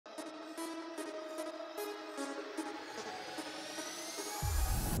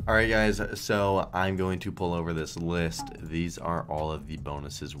Alright guys, so I'm going to pull over this list. These are all of the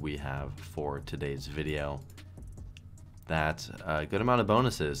bonuses we have for today's video. That's a good amount of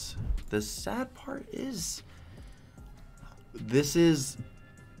bonuses. The sad part is, this is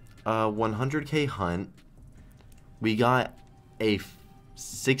a 100k hunt. We got a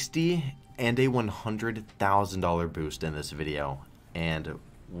 60 and a $100,000 boost in this video, and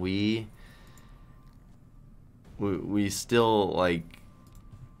we still like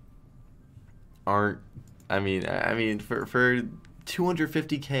aren't. I mean for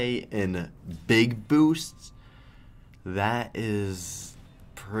 250k in big boosts, that is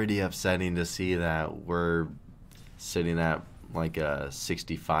pretty upsetting to see that we're sitting at like a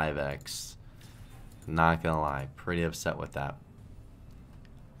 65x. Not gonna lie, pretty upset with that.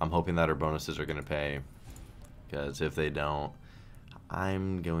 I'm hoping that our bonuses are gonna pay, because if they don't,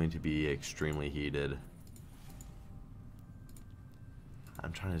 I'm going to be extremely heated.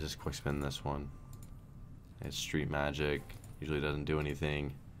 I'm trying to just quick spin this one. It's street magic, usually doesn't do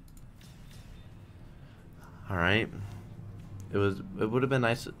anything. Alright. It would have been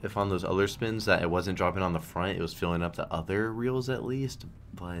nice if on those other spins that it wasn't dropping on the front, it was filling up the other reels at least,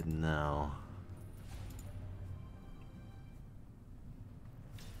 but no.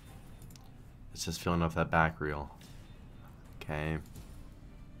 It's just filling up that back reel. Okay.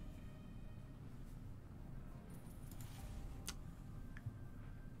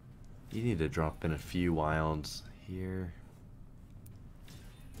 You need to drop in a few wilds here.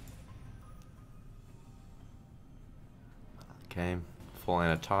 Okay, full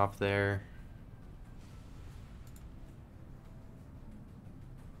line of top there.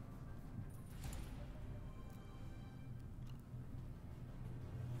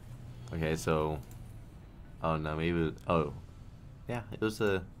 Okay, so, oh no, maybe it was, oh, yeah, it was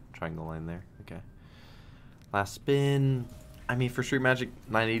a triangle line there. Okay, last spin. I mean, for Street Magic,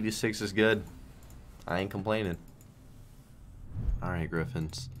 986 is good. I ain't complaining. Alright,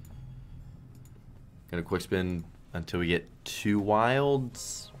 Griffins. Gonna quick spin until we get 2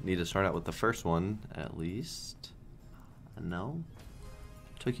 wilds. Need to start out with the first one, at least. No.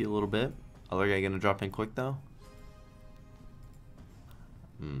 Took you a little bit. Other guy gonna drop in quick, though?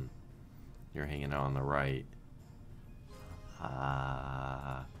 You're hanging out on the right.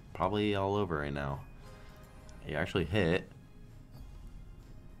 Probably all over right now. You actually hit.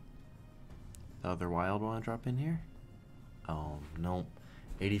 The other wild want to drop in here? Oh, nope.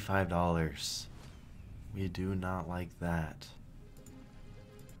 $85. We do not like that.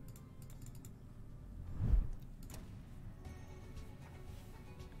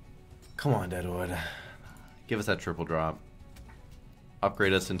 Come on, Deadwood. Give us that triple drop.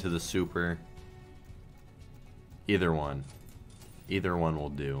 Upgrade us into the super. Either one. Either one will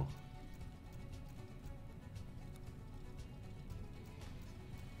do.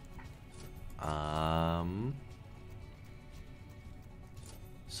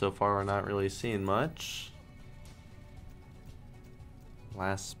 So far we're not really seeing much.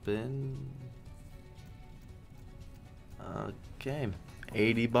 Last spin. Okay,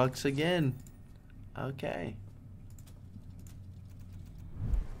 $80 again. Okay.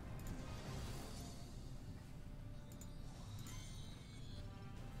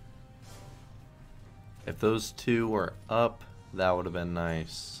 If those two were up, that would have been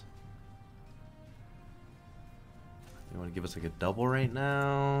nice. You want to give us like a double right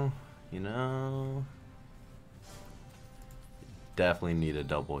now? You know? Definitely need a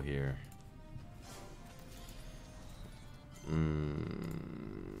double here.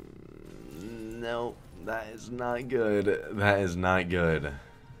 Nope, that is not good. That is not good.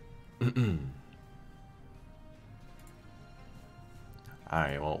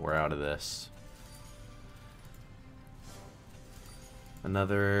 Alright, well, we're out of this.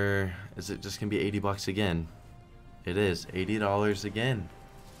 Another, is it just gonna be $80 again? It is $80 again.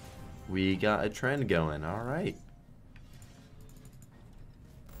 We got a trend going. All right.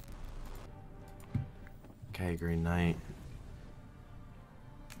 Okay, Green Knight.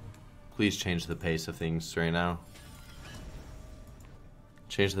 Please change the pace of things right now.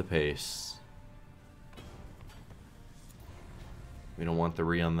 Change the pace. We don't want the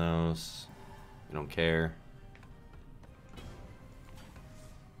re on those. We don't care.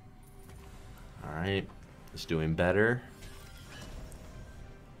 All right. It's doing better.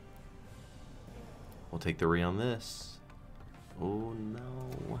 We'll take the re on this. Oh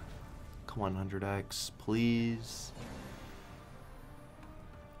no. Come on, 100x, please.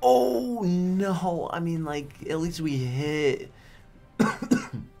 Oh no. I mean, like, at least we hit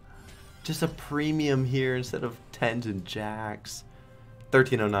just a premium here instead of 10s and jacks.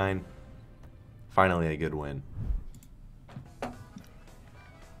 1309. Finally a good win.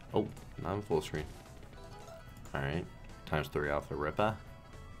 Not in full screen. Alright. Times 3 off the Ripper.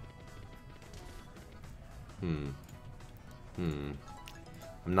 I'm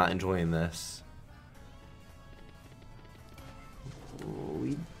not enjoying this.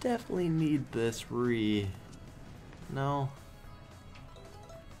 We definitely need this No.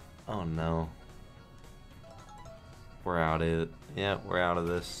 Oh no. We're out of it. Yeah, we're out of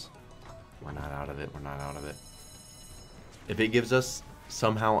this. We're not out of it. We're not out of it. If it gives us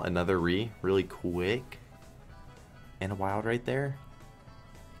somehow another really quick and a wild right there,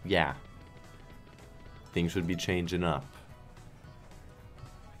 yeah. Things would be changing up.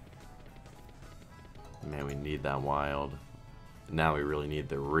 Man, we need that wild. Now we really need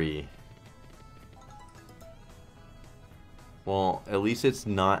the Well, at least it's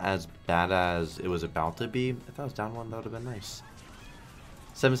not as bad as it was about to be. If that was down one, that would have been nice.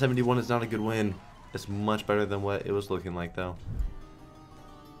 771 is not a good win. It's much better than what it was looking like, though.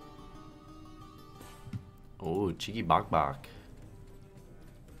 Oh, cheeky bok bok.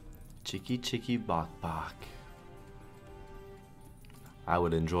 Cheeky bok bok. I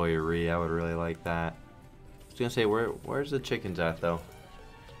would enjoy a I would really like that. I was gonna say, where's the chickens at, though?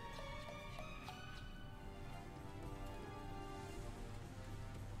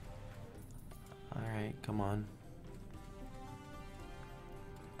 Alright, come on.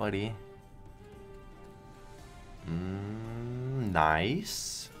 Buddy.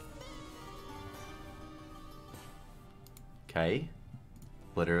 Nice. Okay.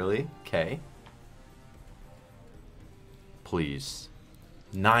 Literally. Okay. Please.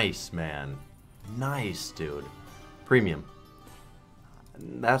 Nice, man. Nice, dude. Premium.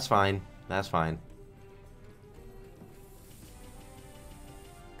 That's fine. That's fine.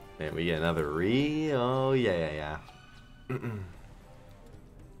 Man, we get another Oh, yeah.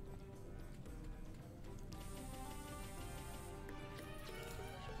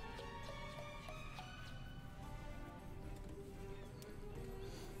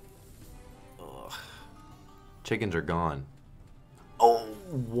 Ugh. Chickens are gone. Oh,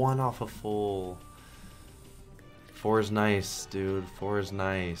 one off a full. 4 is nice, dude. 4 is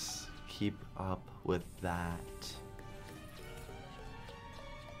nice. Keep up with that.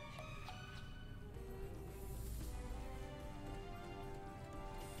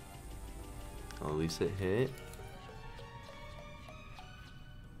 At least it hit.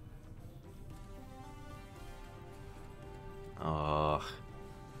 Ugh.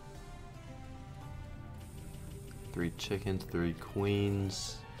 3 chickens, 3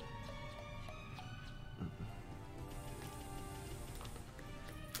 queens.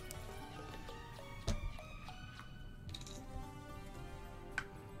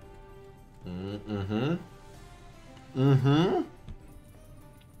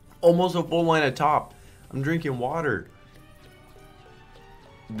 Almost a full line of top. I'm drinking water.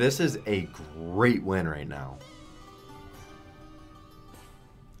 This is a great win right now.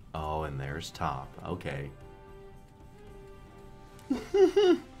 Oh, and there's top. Okay.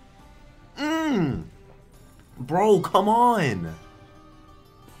 Bro, come on.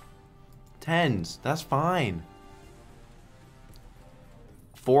 10s. That's fine.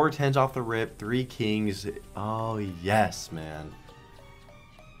 4 10s off the rip. 3 kings. Oh, yes, man.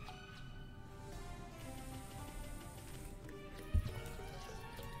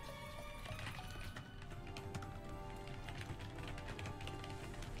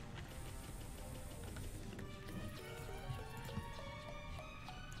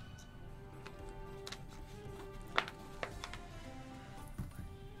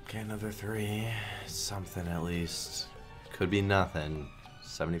 Okay, another 3. Something at least. Could be nothing.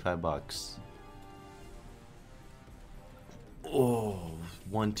 75 bucks. Oh,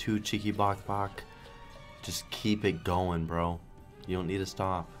 1 2 cheeky bok bok. Just keep it going, bro. You don't need to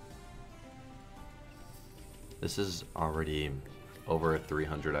stop. This is already over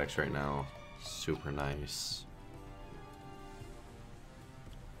 300x right now. Super nice.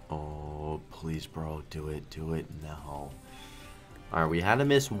 Oh, please, bro. Do it. Do it. No. Alright, we had to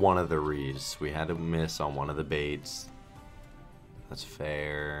miss one of the We had to miss on one of the baits. That's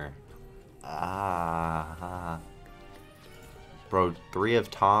fair. Bro, 3 of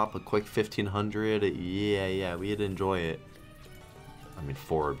top, a quick 1500. Yeah, we'd enjoy it. I mean,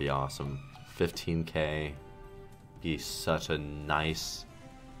 4 would be awesome. 15k. Be such a nice.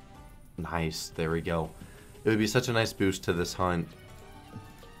 There we go. It would be such a nice boost to this hunt.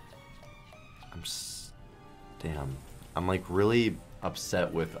 Damn. I'm like really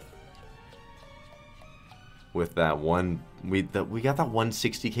upset with that one. We got that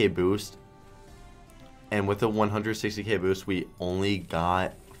 160k boost, and with the 160k boost, we only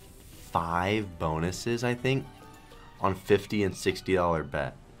got 5 bonuses, I think, on $50 and $60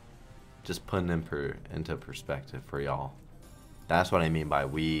 bet. just putting into perspective for y'all. That's what I mean by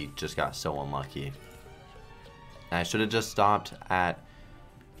we just got so unlucky. And I should have just stopped at,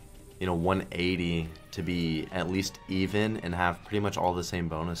 you know, 180 to be at least even and have pretty much all the same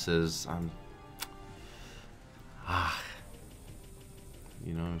bonuses.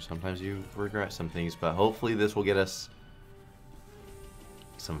 You know, sometimes you regret some things, but hopefully this will get us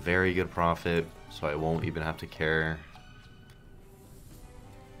some very good profit, so I won't even have to care.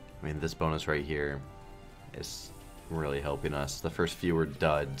 I mean, this bonus right here is really helping us. The first few were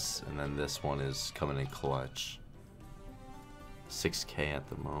duds, and then this one is coming in clutch. 6K at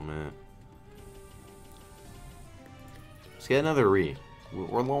the moment. Let's get another re.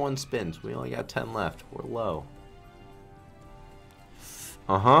 We're low on spins. We only got 10 left. We're low.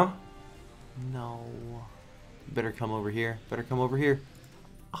 Uh-huh. No. Better come over here. Better come over here.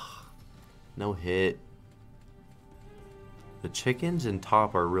 Ugh. No hit. The chickens in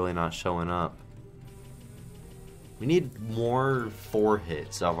top are really not showing up. We need more 4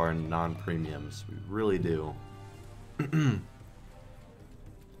 hits of our non-premiums. We really do.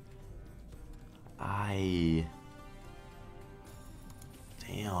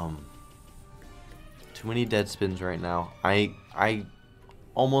 Damn. Too many dead spins right now. I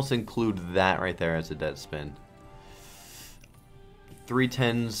almost include that right there as a dead spin. 3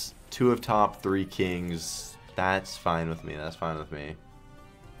 tens, 2 of top, 3 kings. That's fine with me. That's fine with me.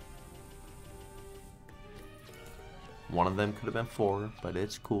 One of them could have been 4, but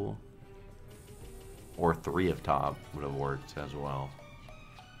it's cool. Or 3 of top would have worked as well.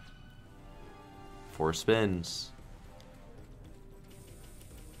 4 spins.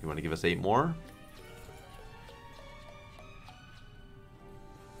 You want to give us 8 more?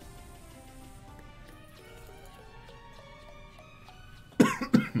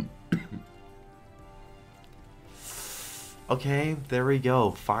 Okay, there we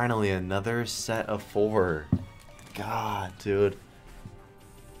go. Finally, another set of 4. God, dude.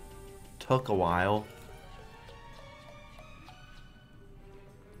 Took a while.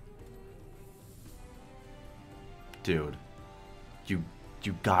 Dude. You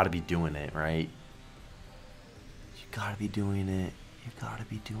gotta be doing it, right? You gotta be doing it. You gotta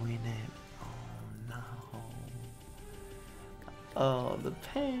be doing it. Oh, no. Oh, the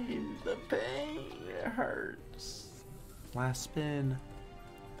pain. The pain. It hurts. Last spin.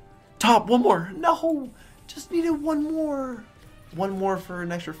 Top, one more. No, just needed one more. One more for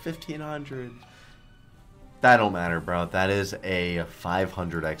an extra 1,500. That don't matter, bro. That is a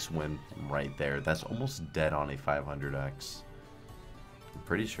 500x win right there. That's almost dead on a 500x. I'm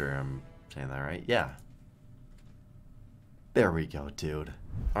pretty sure I'm saying that right. Yeah. There we go, dude.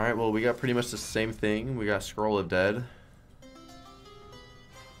 All right, well, we got pretty much the same thing. We got Scroll of Dead.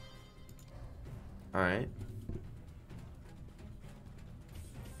 All right.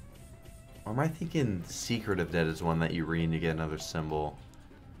 Or am I thinking Secret of Dead is one that you read and you get another symbol?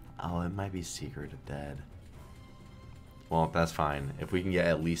 Oh, it might be Secret of Dead. Well, that's fine. If we can get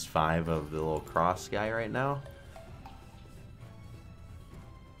at least 5 of the little cross guy right now,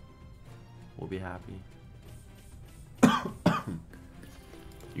 we'll be happy.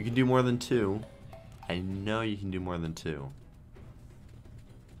 You can do more than 2. I know you can do more than 2.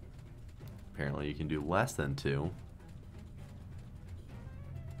 Apparently you can do less than 2.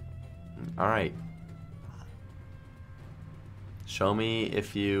 Alright. Show me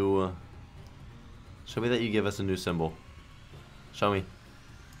if you... Show me that you give us a new symbol. Show me.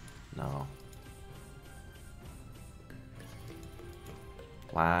 No.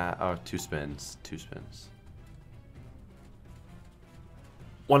 Oh, 2 spins. 2 spins.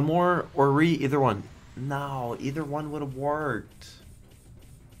 One more or re, either one. No, either one would have worked.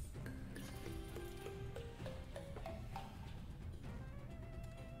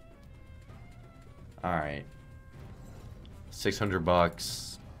 Alright. 600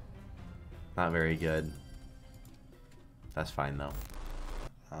 bucks. Not very good. That's fine though.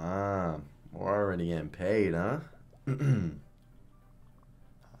 Ah, we're already getting paid, huh?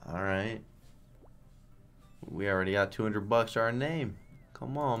 Alright. We already got 200 bucks to our name.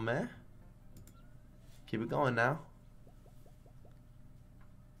 Come on, man. Keep it going now.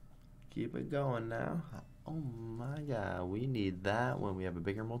 Keep it going now. Oh my god, we need that when we have a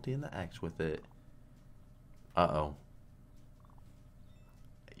bigger multi in the X with it. Uh-oh.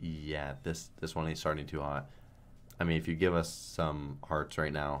 Yeah, this one ain't starting too hot. I mean, if you give us some hearts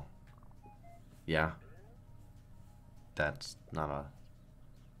right now. Yeah. That's not a...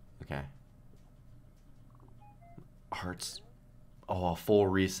 Okay. Hearts. Oh, a full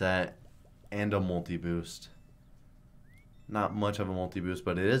reset and a multi-boost. Not much of a multi-boost,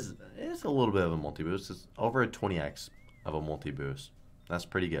 but it is a little bit of a multi-boost. It's over a 20x of a multi-boost. That's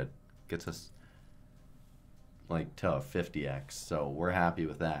pretty good. Gets us like to a 50x, so we're happy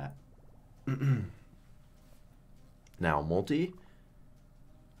with that. Now multi.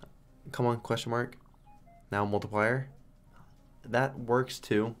 Come on, question mark. Now multiplier. That works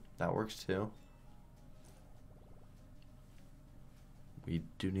too. That works too. We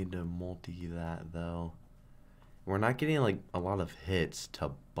do need to multi that though. We're not getting like a lot of hits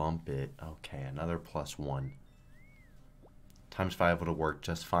to bump it. Okay, another +1. Times 5 would have worked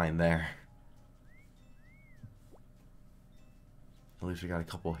just fine there. At least we got a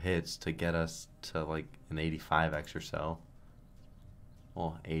couple hits to get us to like an 85x or so.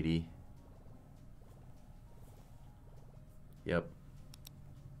 Well, 80. Yep.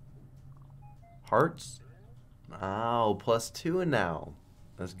 Hearts? Oh, +2 now.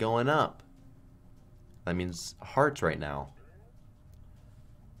 That's going up. That means hearts right now.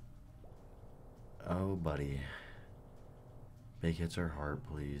 Oh, buddy. Big hits or heart,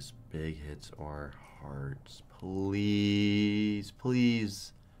 please. Big hits or hearts. Please.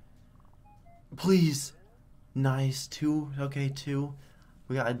 Please. Please. Nice. 2. Okay, 2.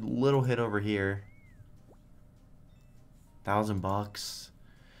 We got a little hit over here. $1,000.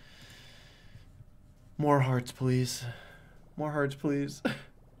 More hearts, please. More hearts, please.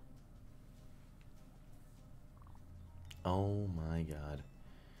 Oh my god.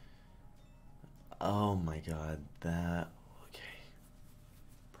 Oh my god. That. Okay.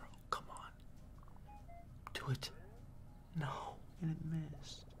 Bro, come on. Do it. No. And it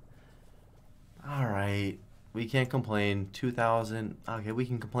missed. Alright. We can't complain. 2,000. Okay, we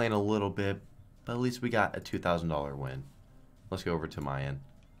can complain a little bit. But at least we got a $2,000 win. Let's go over to my end.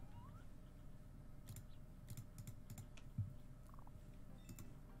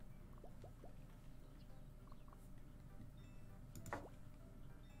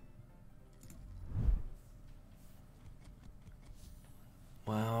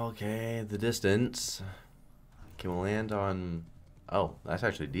 Well, okay, the distance. Can we land on... Oh, that's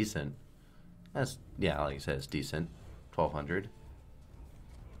actually decent. That's, yeah, like I said, it's decent. 1,200.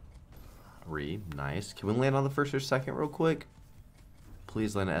 Nice. Can we land on the first or second real quick?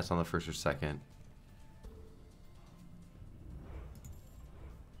 Please land an S on the first or second.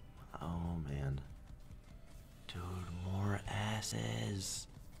 Oh, man. Dude, more S's.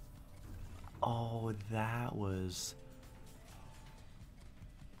 Oh, that was...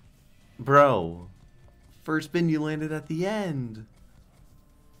 Bro, first spin you landed at the end.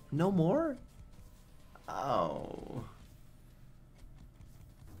 No more? Oh.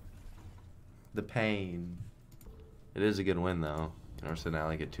 The pain. It is a good win though. We're sitting at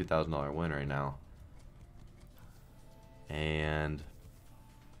like a $2,000 win right now. And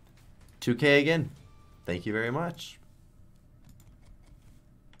 2K again. Thank you very much.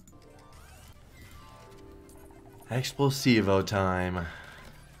 Explosivo time.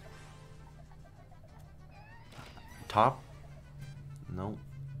 Top? Nope.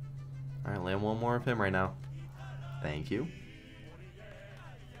 Alright, land one more of him right now. Thank you.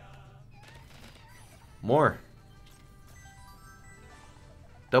 More.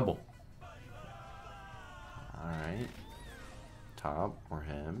 Double. Alright. Top or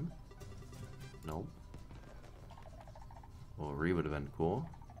him. Nope. Well, Re would have been cool.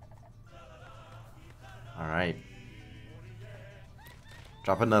 Alright.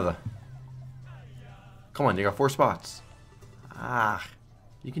 Drop another. Come on, you got 4 spots. Ah,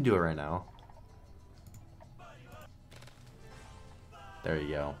 you can do it right now. There you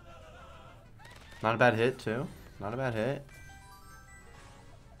go. Not a bad hit, too. Not a bad hit.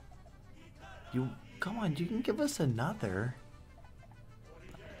 You, come on, you can give us another.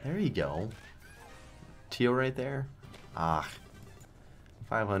 There you go. Teal right there. Ah,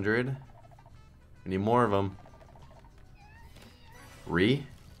 500. We need more of them. Re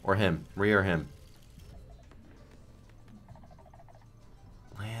or him? Re or him?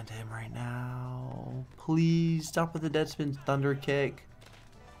 Land him right now. Please stop with the dead spin thunder kick.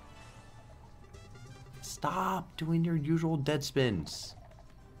 Stop doing your usual dead spins.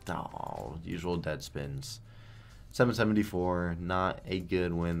 Oh, usual dead spins. 774, not a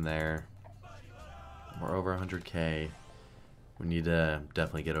good win there. We're over 100K. We need to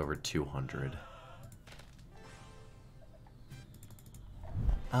definitely get over 200.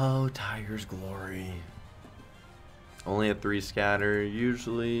 Oh, Tiger's Glory. Only a 3 scatter.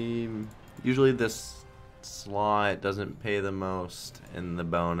 Usually this slot doesn't pay the most in the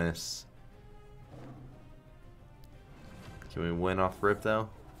bonus. Can we win off rip though?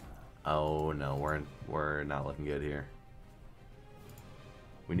 Oh no, we're not looking good here.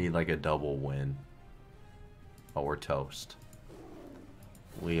 We need like a double win. Oh, we're toast.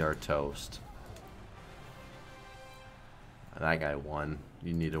 We are toast. That guy won.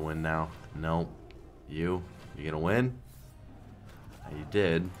 You need to win now. No. You gonna win? You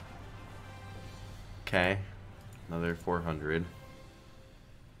did. Okay. Another 400.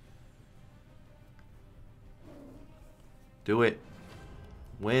 Do it.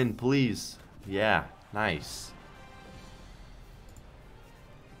 Win, please. Yeah, nice.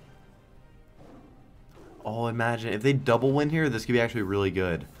 Oh, imagine if they double win here, this could be actually really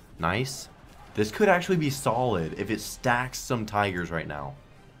good. Nice. This could actually be solid if it stacks some tigers right now.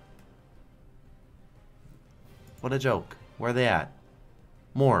 What a joke. Where are they at?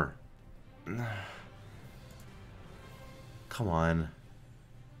 More. Come on.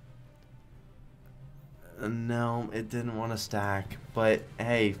 No, it didn't want to stack. But,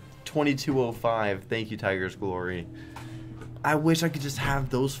 hey, 2205. Thank you, Tigers Glory. I wish I could just have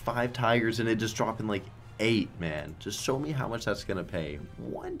those 5 tigers and it just drop in like 8, man. Just show me how much that's going to pay.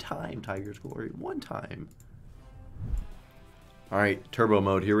 One time, Tigers Glory. One time. Alright, turbo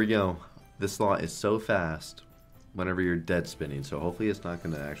mode. Here we go. This slot is so fast whenever you're dead spinning. So hopefully it's not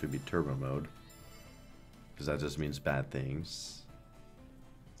going to actually be turbo mode. Because that just means bad things.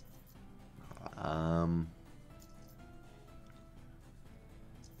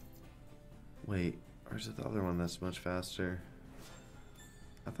 Wait, or is it the other one that's much faster?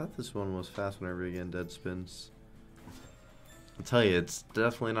 I thought this one was fast whenever you get dead spins. I'll tell you, it's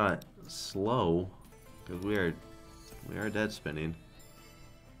definitely not slow, because we are dead spinning.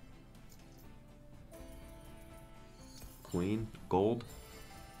 Queen, gold.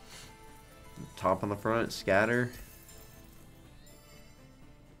 Top on the front, scatter.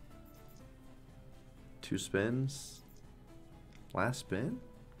 2 spins. Last spin?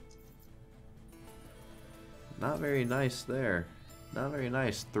 Not very nice there. Not very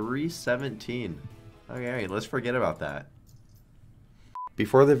nice. 317. Okay, let's forget about that.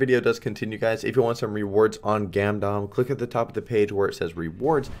 Before the video does continue, guys, if you want some rewards on Gamdom, click at the top of the page where it says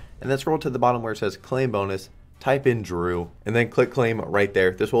rewards, and then scroll to the bottom where it says claim bonus. Type in Drew, and then click claim right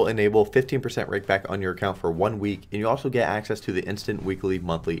there. This will enable 15% rake back on your account for 1 week, and you also get access to the instant weekly,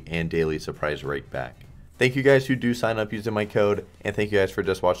 monthly, and daily surprise rake back. Thank you guys who do sign up using my code, and thank you guys for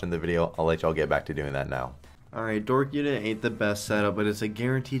just watching the video. I'll let y'all get back to doing that now. Alright, Dork Unit ain't the best setup, but it's a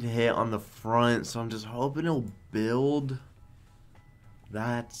guaranteed hit on the front, so I'm just hoping it'll build.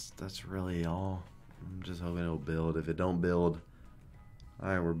 That's really all. I'm just hoping it'll build. If it don't build,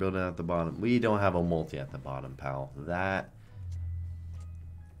 alright, we're building at the bottom. We don't have a multi at the bottom, pal. That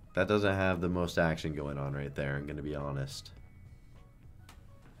doesn't have the most action going on right there, I'm gonna be honest.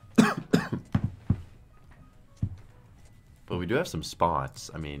 But we do have some spots.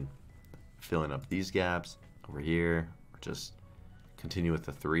 I mean, filling up these gaps over here, or just continue with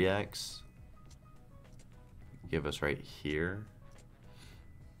the 3x. Give us right here.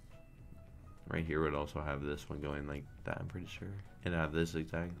 Right here would also have this one going like that, I'm pretty sure. And have this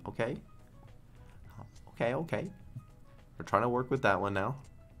exact. Okay. Okay. We're trying to work with that one now.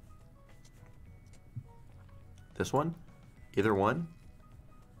 This one? Either one?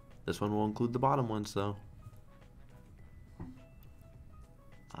 This one will include the bottom ones though.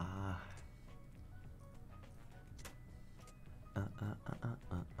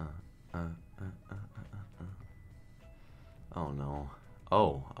 Oh no.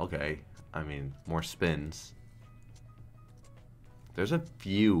 Oh, okay. I mean, more spins. There's a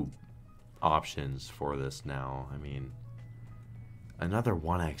few options for this now. I mean, another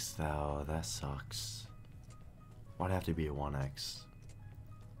 1x though, that sucks. Why'd it have to be a 1x?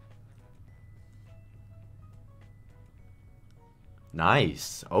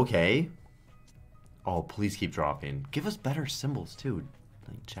 Nice. Okay. Oh, please keep dropping. Give us better symbols too.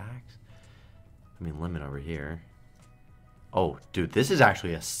 Like jacks. I mean, limit over here. Oh, dude, this is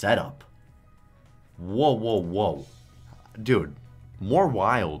actually a setup. Whoa. Dude, more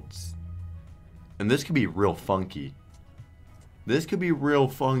wilds. And this could be real funky. This could be real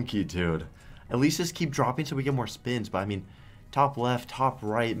funky, dude. At least just keep dropping so we get more spins. But I mean, top left, top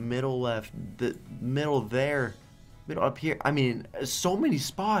right, middle left, the middle there, middle up here. I mean, so many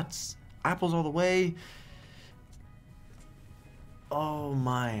spots. Apples all the way. Oh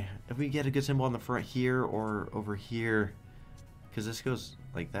my. If we get a good symbol on the front here or over here. Because this goes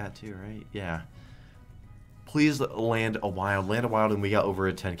like that too, right? Yeah. Please land a wild. Land a wild and we got over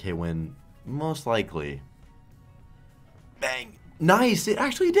a 10k win. Most likely. Bang. Nice. It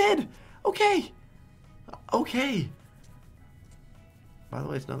actually did. Okay. Okay. By the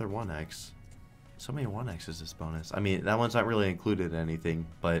way, it's another 1x. So many 1x's this bonus. I mean, that one's not really included in anything,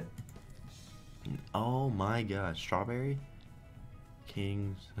 but... Oh my god. Strawberry?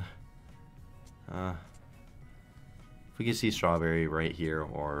 Kings. If we could see strawberry right here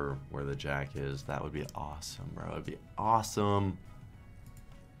or where the jack is, that would be awesome, bro. It'd be awesome.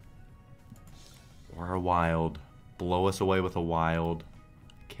 Or a wild. Blow us away with a wild.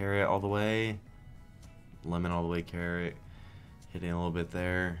 Carrot all the way. Lemon all the way, carrot. Hitting a little bit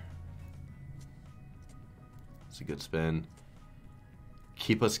there. It's a good spin.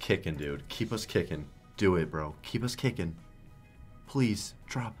 Keep us kicking, dude. Keep us kicking. Do it, bro. Keep us kicking. Please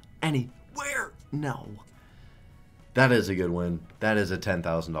drop anywhere. No. That is a good win. That is a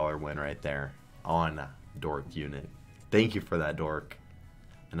 $10,000 win right there on Dork Unit. Thank you for that, Dork.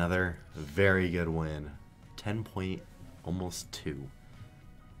 Another very good win. 10 point, almost 2.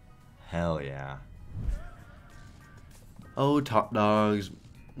 Hell yeah. Oh, top dogs.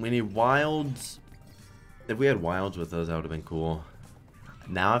 We need wilds. If we had wilds with those, that would have been cool.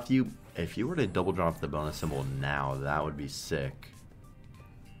 Now, if you were to double drop the bonus symbol now, that would be sick.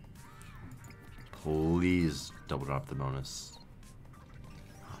 Please double drop the bonus.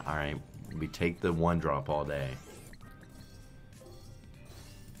 Alright, we take the one drop all day.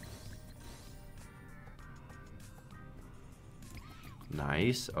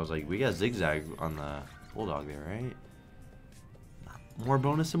 Nice. I was like, we got zigzag on the bulldog there, right? More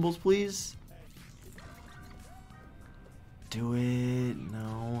bonus symbols, please. Do it.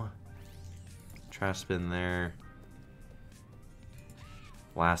 No. Trash spin there.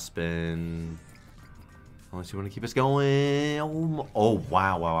 Last spin. Unless you want to keep us going. Oh,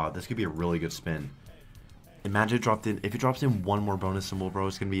 wow. This could be a really good spin. Imagine it dropped in. If it drops in one more bonus symbol, bro,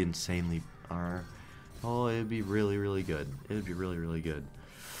 it's going to be insanely... Oh, it would be really, really good. It would be really, really good.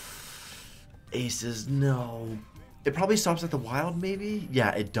 Aces, no. It probably stops at the wild, maybe?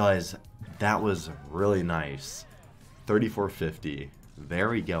 Yeah, it does. That was really nice. 34.50. There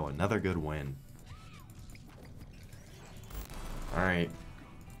we go. Another good win. Alright.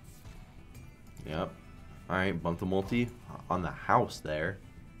 Yep. Alright, bump the multi on the house there.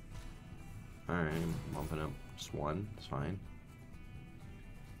 Alright, bumping up just one. It's fine.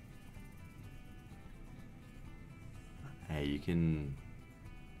 Hey, you can...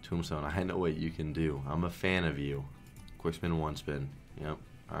 Tombstone, I know what you can do. I'm a fan of you. Quick spin, one spin. Yep.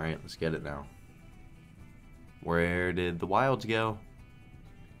 Alright, let's get it now. Where did the wilds go?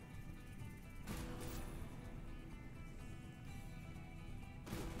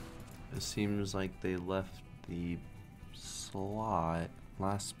 It seems like they left the slot.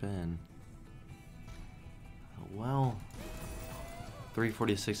 Last spin. Well,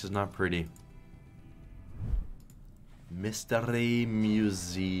 346 is not pretty. Mystery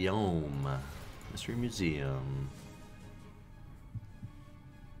Museum. Mystery Museum.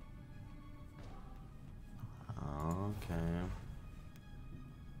 Okay.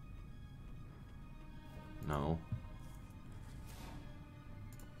 No.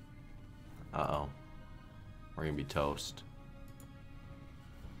 Uh-oh. We're gonna be toast.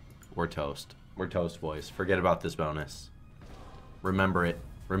 We're toast. We're toast, boys. Forget about this bonus. Remember it.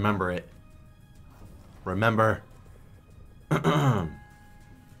 Remember it. Remember.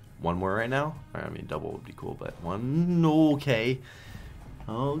 One more right now? I mean, double would be cool, but one... Okay.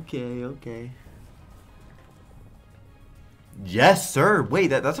 Okay. Yes, sir. Wait,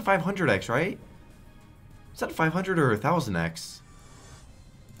 that's a 500x, right? Is that a 500 or a 1000x?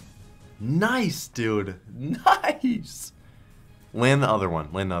 Nice, dude. Nice. Land the other one.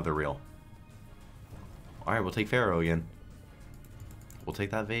 Land the other reel. Alright, we'll take Pharaoh again. We'll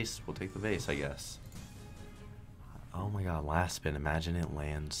take that vase. We'll take the vase, I guess. Oh my god, last spin. Imagine it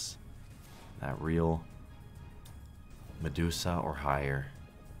lands that reel. Medusa or higher.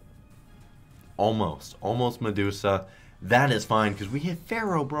 Almost. Almost Medusa. That is fine, because we hit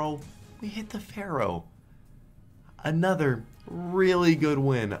Pharaoh, bro. We hit the Pharaoh. Another really good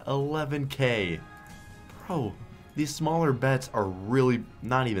win. 11K. Bro, these smaller bets are really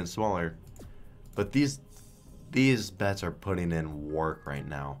not even smaller. But these bets are putting in work right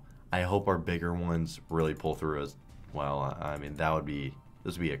now. I hope our bigger ones really pull through as well. I mean, this would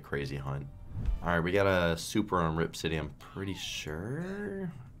be a crazy hunt. Alright, we got a super on Rip City, I'm pretty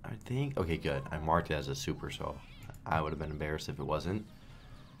sure. I think. Okay, good. I marked it as a super, so I would have been embarrassed if it wasn't.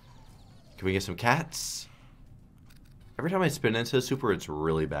 Can we get some cats? Every time I spin into a super, it's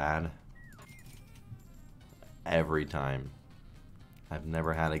really bad. Every time. I've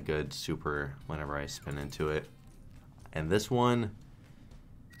never had a good super whenever I spin into it. And this one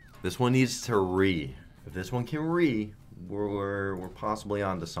needs to re. If this one can re, we're possibly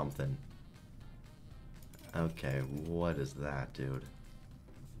onto something. Okay, what is that, dude?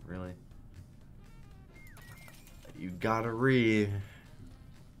 Really? You gotta re.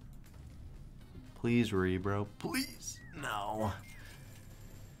 Please re, bro. Please. No.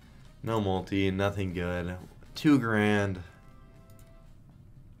 No multi, nothing good. 2 grand.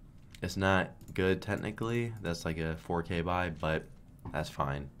 It's not good technically. That's like a 4K buy, but that's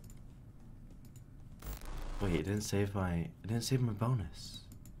fine. Wait, it didn't save my bonus.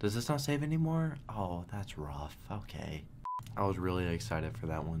 Does this not save anymore? Oh, that's rough. Okay. I was really excited for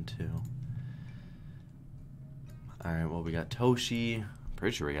that one too. Alright, well we got Toshi.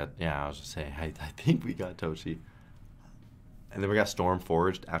 Pretty sure we got, yeah, I was just saying, I think we got Toshi. And then we got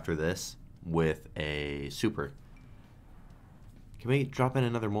Stormforged after this with a super. Can we drop in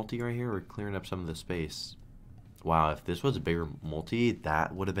another multi right here? We're clearing up some of the space. Wow, if this was a bigger multi,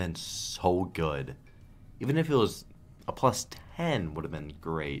 that would have been so good. Even if it was a plus 10 would have been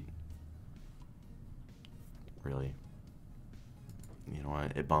great. Really. You know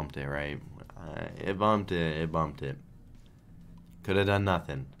what? It bumped it, right? It bumped it. Could have done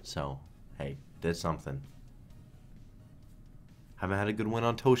nothing. So, hey, did something. Haven't had a good win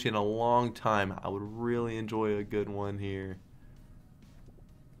on Toshi in a long time. I would really enjoy a good one here.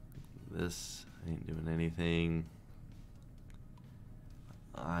 This ain't doing anything.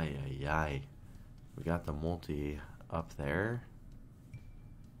 Ay, ay, ay. We got the multi up there.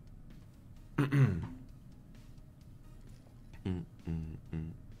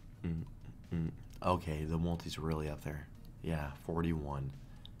 Okay, the multi's really up there. Yeah, 41.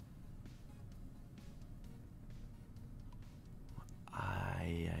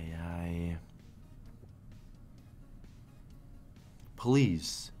 Ay, ay, ay.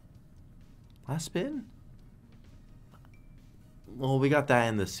 Please. Last spin? Well, we got that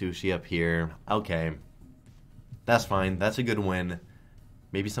in the sushi up here. Okay. That's fine. That's a good win.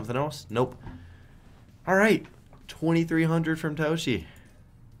 Maybe something else? Nope. Alright. 2,300 from Toshi.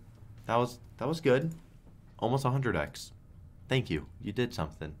 That was good. Almost 100x. Thank you. You did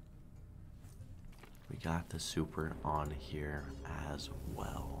something. We got the super on here as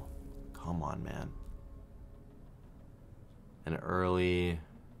well. Come on, man. An early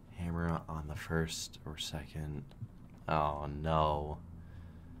hammer on the first or second. Oh, no.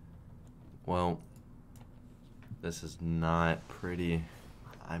 Well, this is not pretty.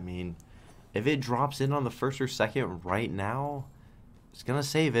 I mean, if it drops in on the first or second right now, it's going to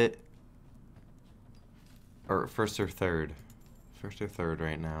save it. Or first or third. First or third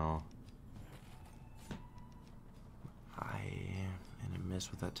right now. And a miss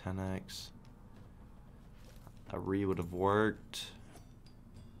with that 10x. A re would have worked.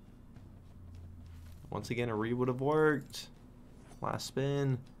 Once again, a re would have worked. Last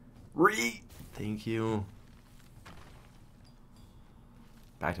spin. Re! Thank you.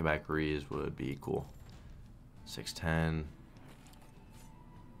 Back-to-back re's would be cool. 610.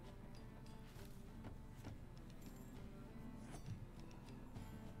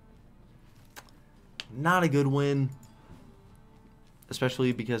 Not a good win.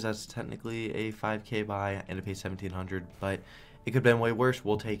 Especially because that's technically a 5K buy and it pays 1,700. But it could have been way worse.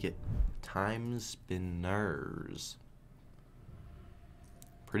 We'll take it. Time spinners.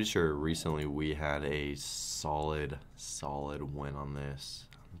 Pretty sure recently we had a solid win on this.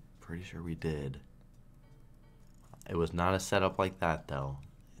 I'm pretty sure we did. It was not a setup like that though.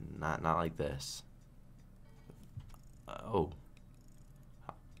 Not like this. Oh.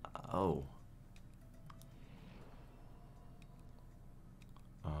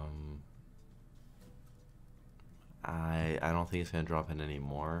 I don't think it's gonna drop in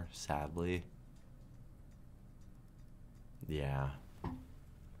anymore, sadly. Yeah.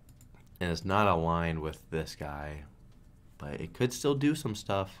 And it's not aligned with this guy, but it could still do some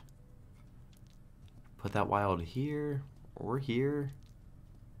stuff. Put that wild here or here.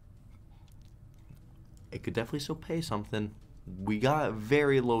 It could definitely still pay something. We got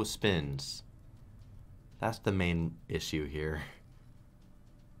very low spins. That's the main issue here.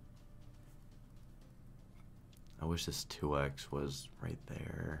 I wish this 2x was right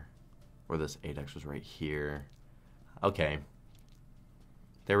there. Or this 8x was right here. Okay.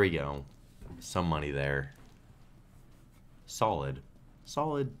 There we go. Some money there. Solid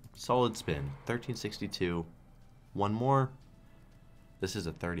spin. 1362. One more. This is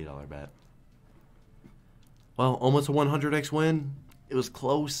a $30 bet. Well, almost a 100x win. It was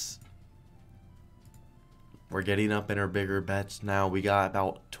close. We're getting up in our bigger bets now. We got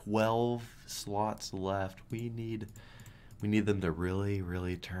about 12 slots left. We need them to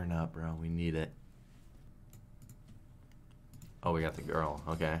really turn up, bro. We need it. Oh, we got the girl.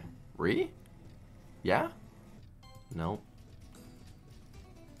 Okay. Re? Yeah? Nope.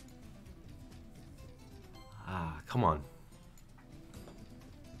 Ah, come on.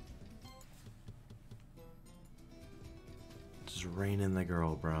 Just rein in the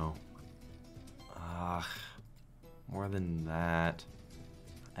girl, bro. Ah, more than that.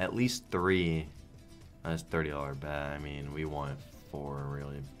 At least 3. That's $30 bet. I mean, we want 4,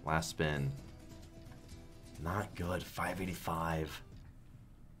 really. Last spin. Not good. 585.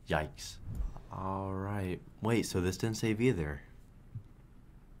 Yikes. Alright. Wait, so this didn't save either.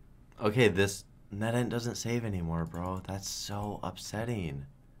 Okay, this NetEnt doesn't save anymore, bro. That's so upsetting.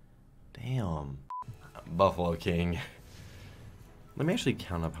 Damn. Buffalo King. Let me actually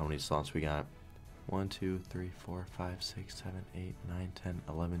count up how many slots we got. 1, 2, 3, 4, 5, 6, 7, 8, 9, 10,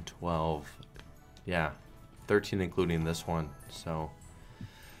 11, 12. Yeah, 13 including this one. So,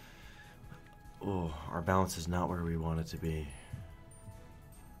 oh, our balance is not where we want it to be.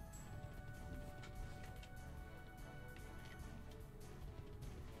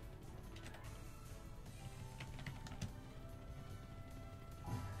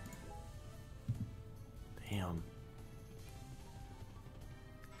 Damn.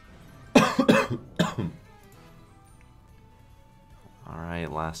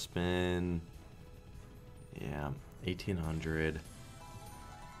 Alright, last spin. Yeah, 1800.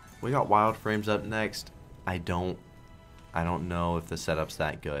 We got wild frames up next. I don't know if the setup's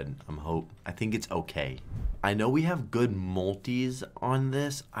that good. I think it's okay. I know we have good multis on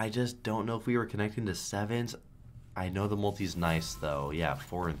this. I just don't know if we were connecting to 7s. I know the multi's nice though. Yeah,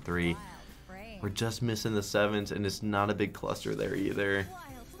 4 and 3. We're just missing the 7s, and it's not a big cluster there either.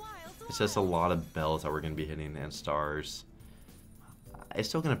 It's just a lot of bells that we're going to be hitting and stars. It's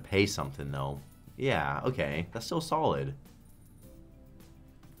still going to pay something, though. Yeah, okay. That's still solid.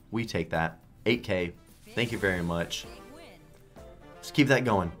 We take that. 8K. Thank you very much. Let's keep that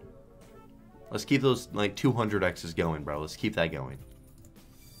going. Let's keep those, like, 200Xs going, bro. Let's keep that going.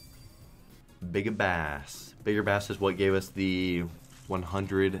 Bigger Bass. Bigger Bass is what gave us the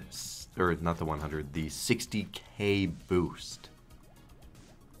 100... or not the 100, the 60K boost.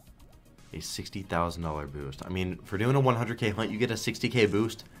 A $60,000 boost. I mean, for doing a 100K hunt, you get a 60K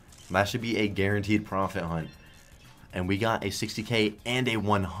boost. That should be a guaranteed profit hunt. And we got a 60K and a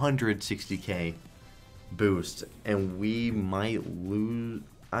 160K boost. And we might lose...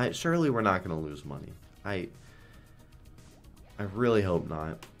 surely we're not going to lose money. I really hope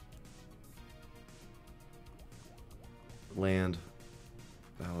not. Land...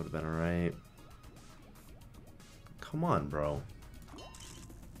 that would have been alright. Come on, bro.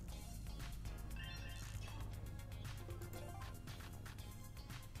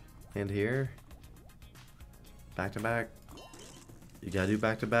 And here. Back to back. You gotta do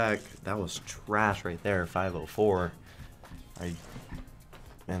back to back. That was trash right there. 504.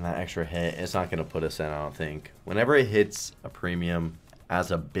 And that extra hit, it's not gonna put us in, I don't think. Whenever it hits a premium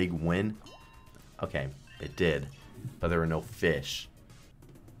as a big win, okay, it did. But there were no fish.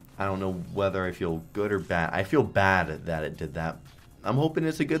 I don't know whether I feel good or bad. I feel bad that it did that. I'm hoping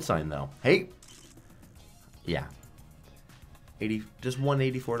it's a good sign, though. Hey! Yeah. Just one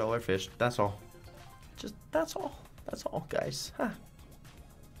 $84 fish. That's all. That's all. That's all, guys. Huh.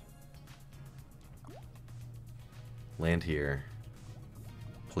 Land here.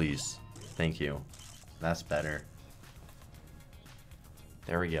 Please. Thank you. That's better.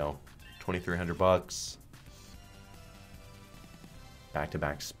 There we go. 2,300 bucks.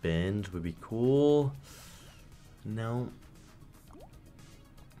 Back-to-back spins would be cool. No.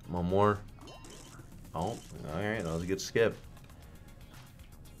 One more. Oh, alright. That was a good skip.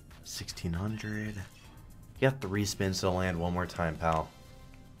 1,600. You got 3 spins to land one more time, pal.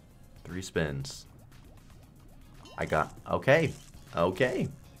 3 spins. I got... okay. Okay.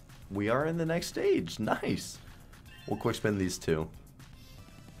 We are in the next stage. Nice. We'll quick spin these 2.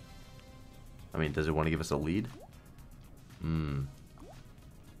 I mean, does it want to give us a lead?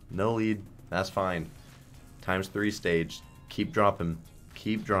 No lead. That's fine. Times 3 stage. Keep dropping.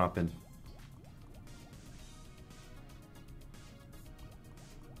 Keep dropping.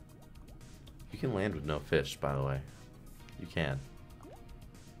 You can land with no fish, by the way. You can.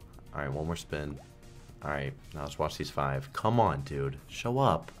 Alright, one more spin. Alright, now let's watch these 5. Come on, dude. Show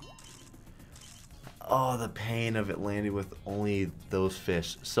up. Oh, the pain of it landing with only those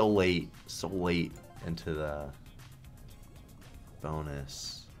fish. So late into the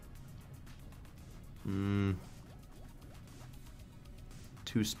bonus. 2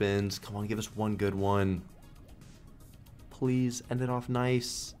 spins. Come on, give us one good one. Please, end it off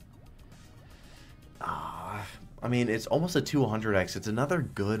nice. I mean, it's almost a 200x. It's another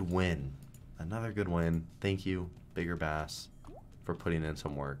good win. Another good win. Thank you, Bigger Bass, for putting in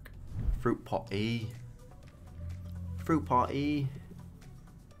some work. Fruit Party. Fruit Party.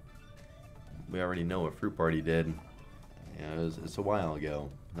 We already know what Fruit Party did. Yeah, it's a while ago.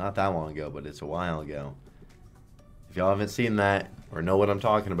 Not that long ago, but it's a while ago. If y'all haven't seen that or know what I'm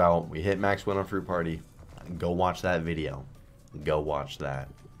talking about, we hit max win on Fruit Party. Go watch that video. Go watch that.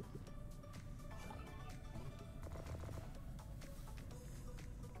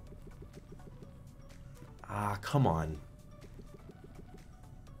 Come on.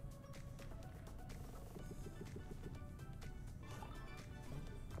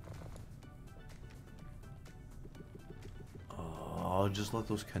 just let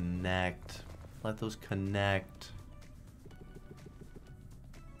those connect. Let those connect.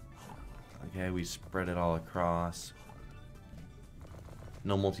 Okay, we spread it all across.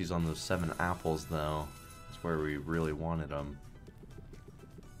 No multis on those 7 apples, though. That's where we really wanted them.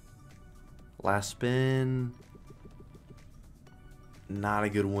 Last spin. Not a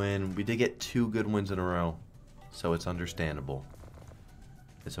good win. We did get 2 good wins in a row, so it's understandable.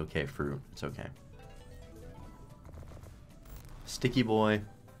 It's okay, fruit. It's okay. Sticky boy.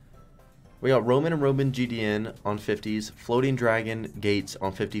 We got Roman and Roman GDN on 50s. Floating Dragon Gates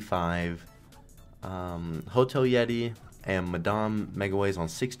on 55. Hotel Yeti and Madame Megaways on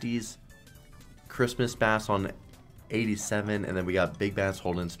 60s. Christmas Bass on 87. And then we got Big Bass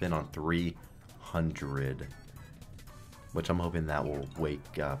Hold and Spin on 300. Which I'm hoping that will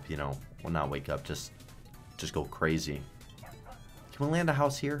wake up, you know. Well, not wake up, just go crazy. Can we land a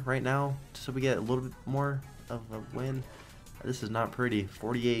house here right now? Just so we get a little bit more of a win. This is not pretty.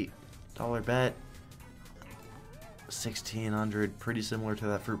 $48 bet. 1600. Pretty similar to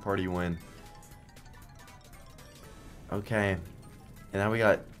that Fruit Party win. Okay. And now we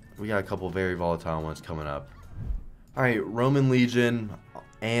got a couple very volatile ones coming up. Alright, Roman Legion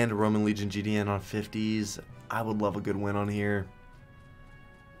and Roman Legion GDN on 50s. I would love a good win on here.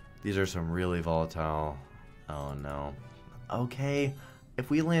 These are some really volatile. Oh no. Okay. If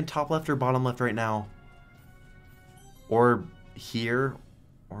we land top left or bottom left right now, or here,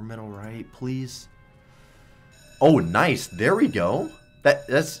 or middle right, please. Oh, nice. There we go.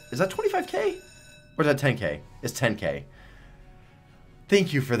 Is that 25K? Or is that 10K? It's 10K.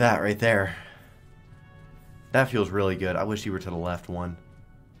 Thank you for that right there. That feels really good. I wish you were to the left one.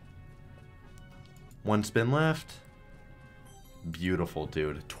 One spin left. Beautiful,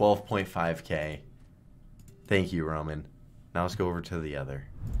 dude. 12.5K. Thank you, Roman. Now let's go over to the other.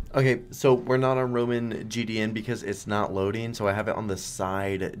 Okay, so we're not on Roman GDN because it's not loading, so I have it on the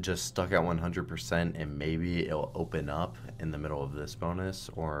side just stuck at 100%, and maybe it'll open up in the middle of this bonus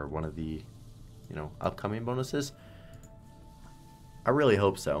or one of the, you know, upcoming bonuses. I really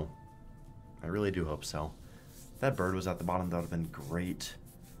hope so. I really do hope so. If that bird was at the bottom, that would have been great.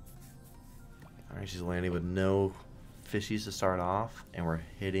 Alright, she's landing with no fishies to start off, and we're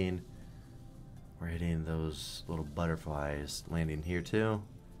hitting those little butterflies landing here too.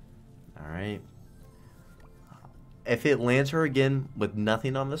 Alright. If it lands her again with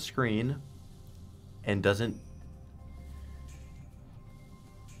nothing on the screen and doesn't...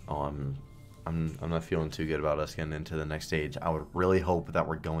 Oh, I'm not feeling too good about us getting into the next stage. I would really hope that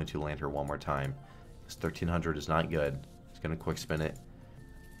we're going to land her one more time. This 1300 is not good. It's going to quick spin it.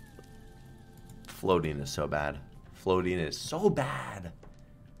 Floating is so bad. Floating is so bad.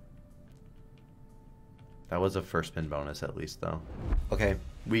 That was a first spin bonus at least, though. Okay,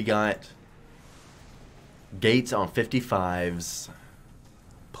 we got Gates on 55s.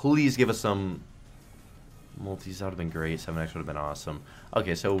 Please give us some multis. That would have been great. 7x would have been awesome.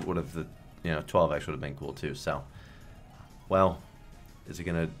 Okay, so would have the 12x would have been cool too. So, well, is it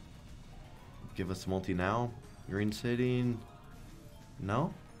gonna give us a multi now? Green sitting?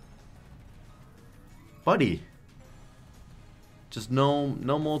 No, buddy. Just no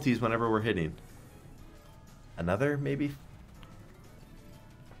multis whenever we're hitting. Another, maybe?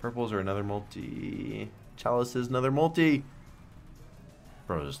 Purples are another multi. Chalice is another multi.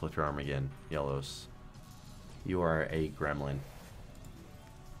 Bro, just lift your arm again. Yellows. You are a gremlin.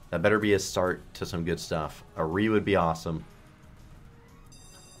 That better be a start to some good stuff. A re would be awesome.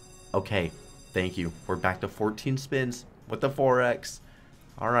 Okay, thank you. We're back to 14 spins with the 4x.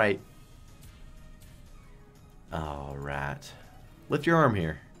 Alright. Oh, rat. Lift your arm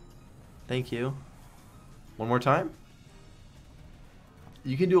here. Thank you. One more time?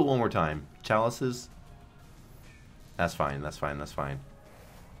 You can do it one more time. Chalices? That's fine, that's fine, that's fine.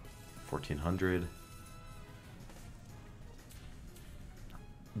 1400.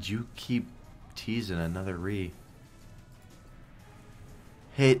 You keep teasing another re.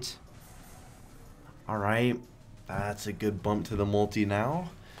 Hit. Alright. That's a good bump to the multi now.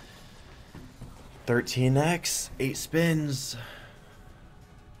 13x. 8 spins.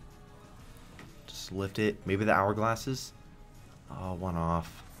 Just lift it. Maybe the hourglasses. Oh, one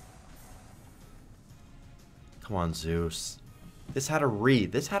off. Come on, Zeus. This had a re.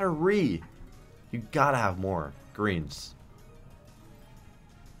 This had a re. You gotta have more greens.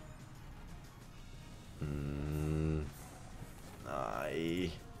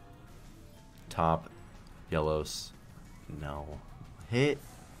 Top yellows. No. Hit.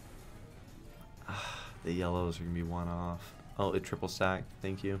 The yellows are gonna be one off. Oh, it triple stacked.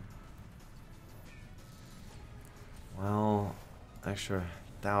 Thank you. Well, extra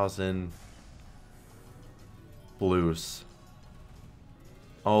 1,000 blues.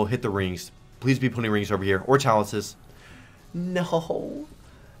 Oh, hit the rings. Please be putting rings over here. Or chalices. No.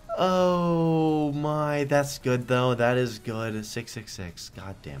 Oh, my. That's good, though. That is good. 666.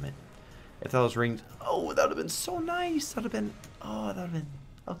 God damn it. If that was rings... Oh, that would have been so nice. That would have been... Oh, that would have been...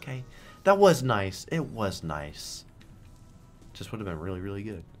 Okay. That was nice. It was nice. Just would have been really, really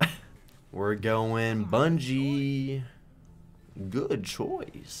good. We're going bungee. Good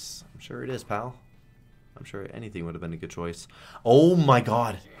choice. I'm sure it is, pal. I'm sure anything would have been a good choice. Oh my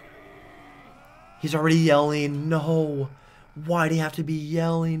god. He's already yelling. No. Why'd he have to be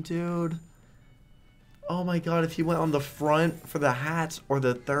yelling, dude? Oh my god, if he went on the front for the hats or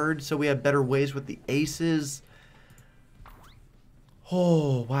the third so we had better ways with the aces.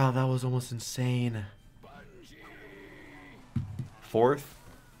 Oh, wow, that was almost insane. Fourth?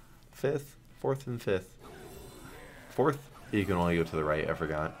 Fifth? Fourth and fifth. Fourth? You can only go to the right, I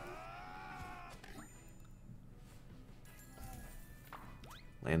forgot.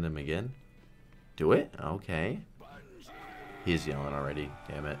 Land him again. Do it? Okay. He's yelling already.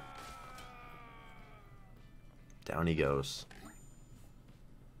 Damn it. Down he goes.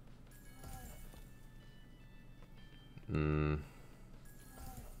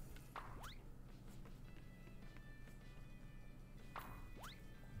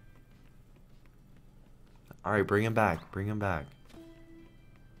 Alright, bring him back. Bring him back.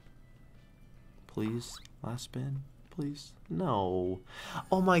 Please. Last spin. Please. No.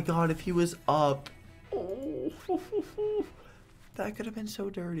 Oh my god, if he was up. Oh. That could have been so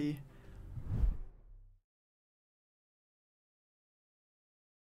dirty.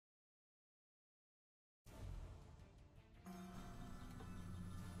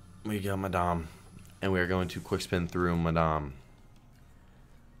 We got Madame. And we are going to quick spin through Madame.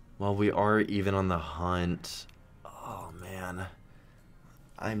 Well, we are even on the hunt. Oh, man.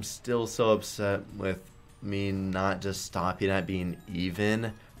 I'm still so upset with me not just stopping at being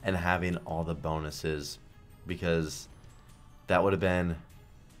even and having all the bonuses. Because that would have been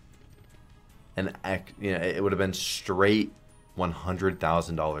it would have been straight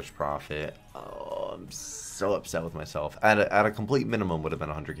 $100,000 profit. Oh, I'm so upset with myself. At a complete minimum would have been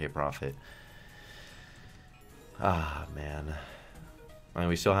 100K profit. Ah, man. I mean,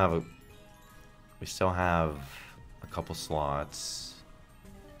 we still have a couple slots.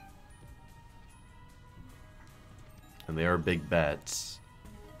 And they are big bets.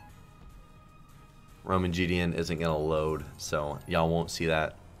 Roman GDN isn't going to load, so y'all won't see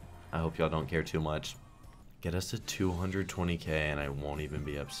that. I hope y'all don't care too much. Get us to 220K and I won't even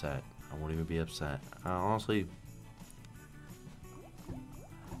be upset. I won't even be upset. Honestly,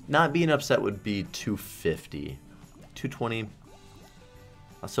 not being upset would be 250. 220,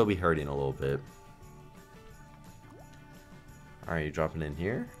 I'll still be hurting a little bit. Alright, you dropping in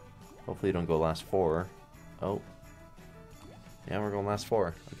here? Hopefully you don't go last four. Oh. Yeah, we're going last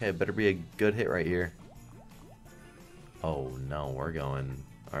four. Okay, better be a good hit right here. Oh no, we're going...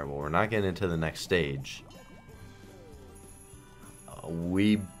 Alright, well we're not getting into the next stage.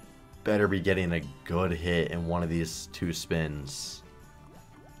 We better be getting a good hit in one of these two spins.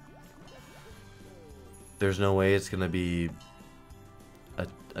 There's no way it's gonna be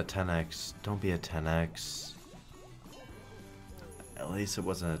a 10x. Don't be a 10x. At least it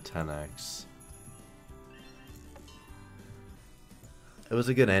wasn't a 10x. It was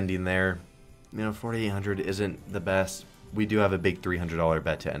a good ending there. You know, 4,800 isn't the best. We do have a big $300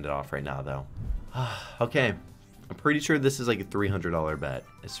 bet to end it off right now, though. Okay. I'm pretty sure this is like a $300 bet.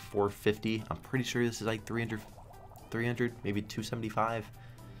 It's 450. I'm pretty sure this is like 300, maybe 275.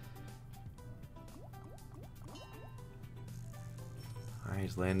 Alright,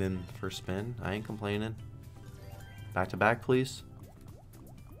 he's landing first spin. I ain't complaining. Back to back, please.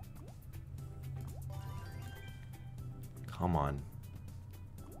 Come on.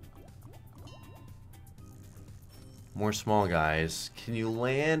 More small guys. Can you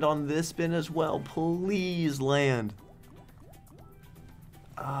land on this spin as well? Please land.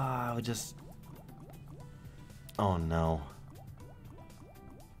 I would just... Oh no.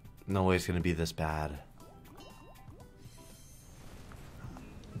 No way it's gonna be this bad.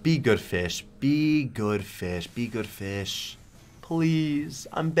 Be good fish. Be good fish. Be good fish. Please.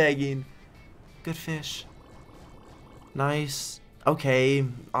 I'm begging. Good fish. Nice. Okay.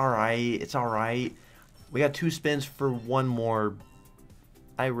 Alright. It's alright. We got two spins for one more.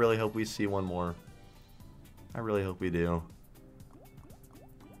 I really hope we see one more. I really hope we do.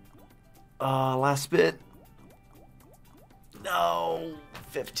 Last spin. No.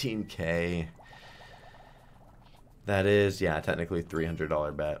 15K. That is, yeah, technically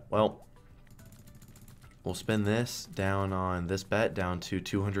 $300 bet. Well, we'll spin this down on this bet down to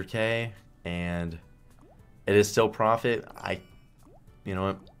 200K, and it is still profit. You know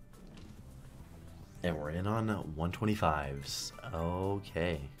what? And we're in on 125s.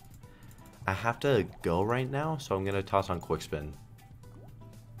 Okay. I have to go right now, so I'm going to toss on quick spin.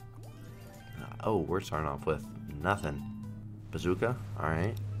 Oh, we're starting off with nothing. Bazooka?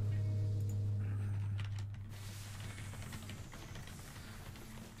 Alright.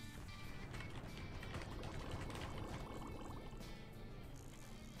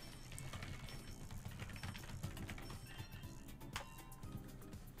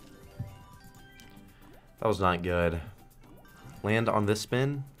 That was not good. Land on this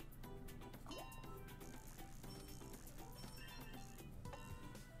spin.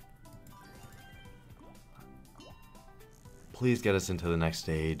 Please get us into the next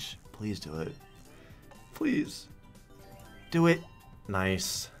stage. Please do it. Please. Do it.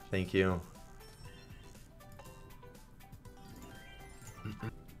 Nice. Thank you.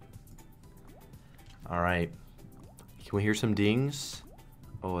 Alright. Can we hear some dings?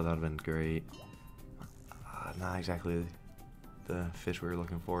 Oh, that would have been great. Not exactly the fish we were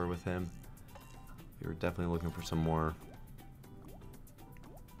looking for with him. We were definitely looking for some more.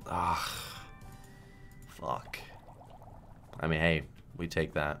 Ah, fuck. I mean, hey, we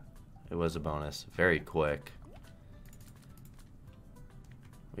take that. It was a bonus. Very quick.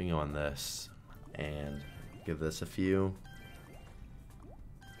 We can go on this and give this a few.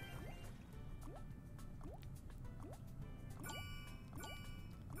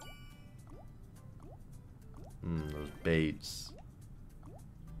 Those baits.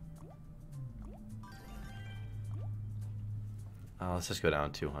 Let's just go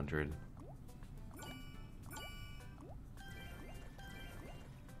down 200.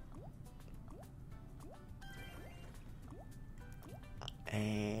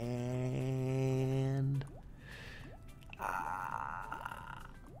 And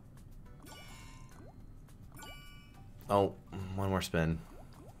oh, one more spin.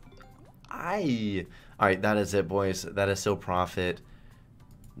 Alright, that is it, boys. That is still profit.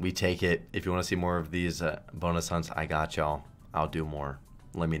 We take it. If you want to see more of these bonus hunts, I got y'all. I'll do more.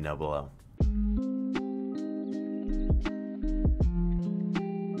 Let me know below.